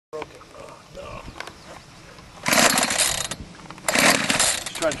Broken. Oh, no.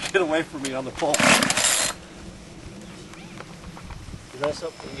 He's trying to get away from me on the pole. Did I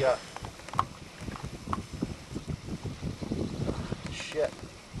up the shit.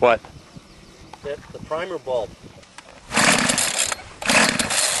 What? The primer bulb.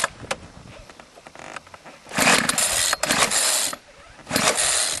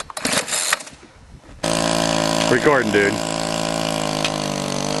 Recording, dude.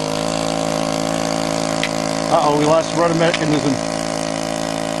 Uh-oh, we lost the rudder mechanism.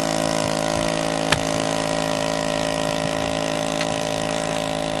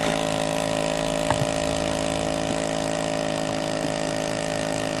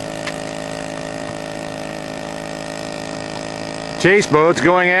 Chase boat's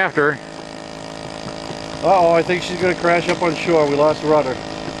going after. Uh-oh, I think she's going to crash up on shore. We lost the rudder.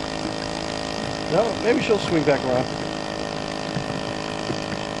 No, maybe she'll swing back around.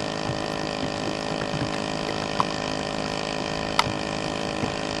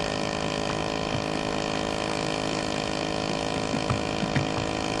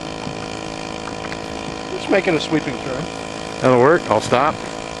 It's making a sweeping turn. That'll work. I'll stop.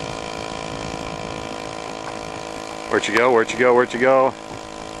 Where'd you go? Where'd you go? Where'd you go?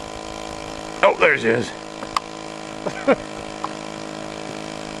 Oh, there she is.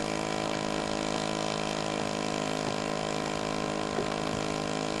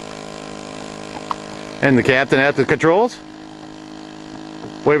 And the captain at the controls?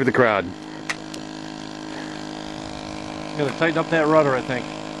 Wave at the crowd. Gotta tighten up that rudder, I think.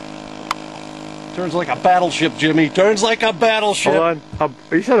 Turns like a battleship, Jimmy. Turns like a battleship. Hold on.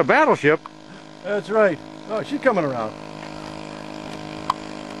 You said a battleship? That's right. Oh, she's coming around.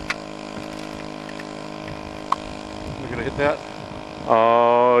 We're gonna hit that.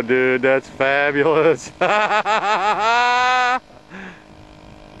 Oh, dude, that's fabulous.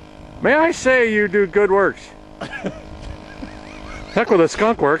 May I say you do good works. Heck with the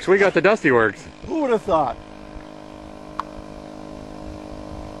skunk works, we got the dusty works. Who would have thought?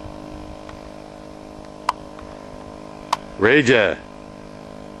 Raja.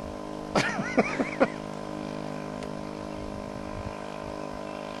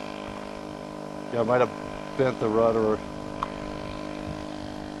 Yeah, I might have bent the rudder.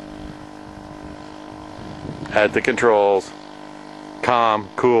 At the controls. Calm,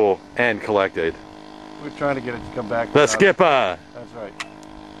 cool, and collected. We're trying to get it to come back. The skipper. That's right.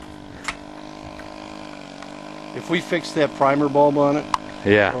 If we fix that primer bulb on it,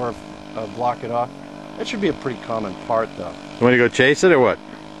 Yeah. or block it off, that should be a pretty common part, though. You want to go chase it or what?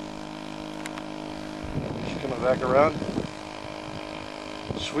 She's coming back around.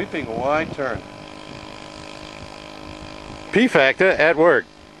 Sweeping a wide turn. P-Factor at work.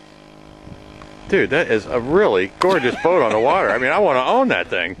 Dude, that is a really gorgeous boat on the water. I mean, I want to own that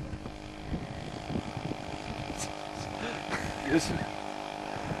thing.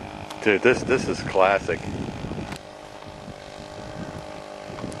 Dude, this is classic.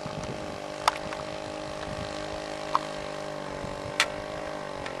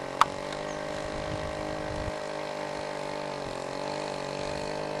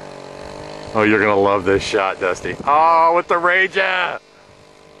 Oh, you're gonna love this shot, Dusty. Oh, with the Raja!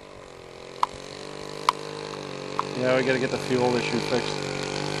 Yeah, we gotta get the fuel issue fixed.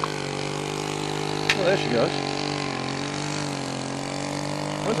 Oh, there she goes.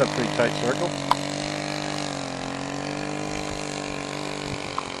 That was a pretty tight circle.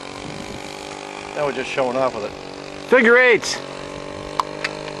 Now we're just showing off with it. Figure eights!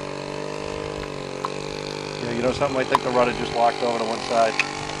 Yeah, you know something? I think the rudder just locked over to one side.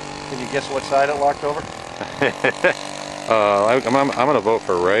 Can you guess what side it locked over? I'm gonna vote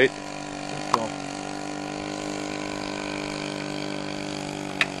for right. Cool.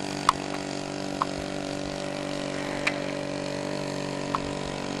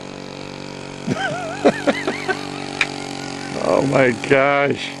 Oh my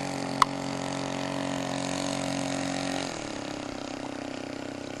gosh.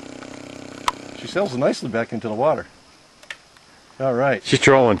 She sails nicely back into the water. All right. She's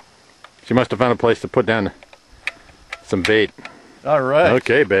trolling. She must have found a place to put down some bait. All right.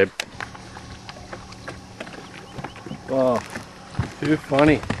 Okay, babe. Oh, too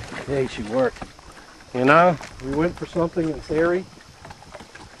funny. Hey, she worked. You know, we went for something in theory.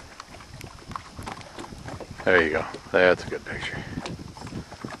 There you go. That's a good picture.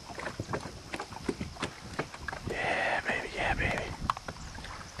 Yeah, baby. Yeah, baby.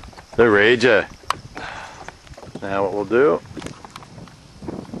 The Raja. Now what we'll do...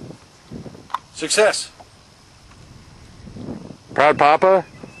 Success. Proud Papa.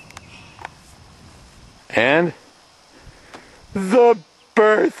 And... the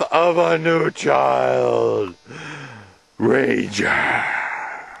birth of a new child. Rager.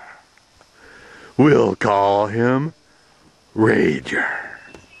 We'll call him Rager.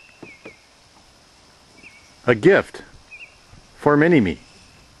 A gift for Mini-Me.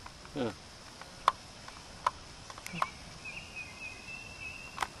 Yeah.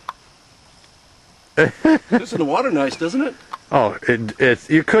 This in the water nice, doesn't it? Oh,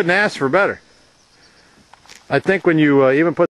 you couldn't ask for better. I think when you even put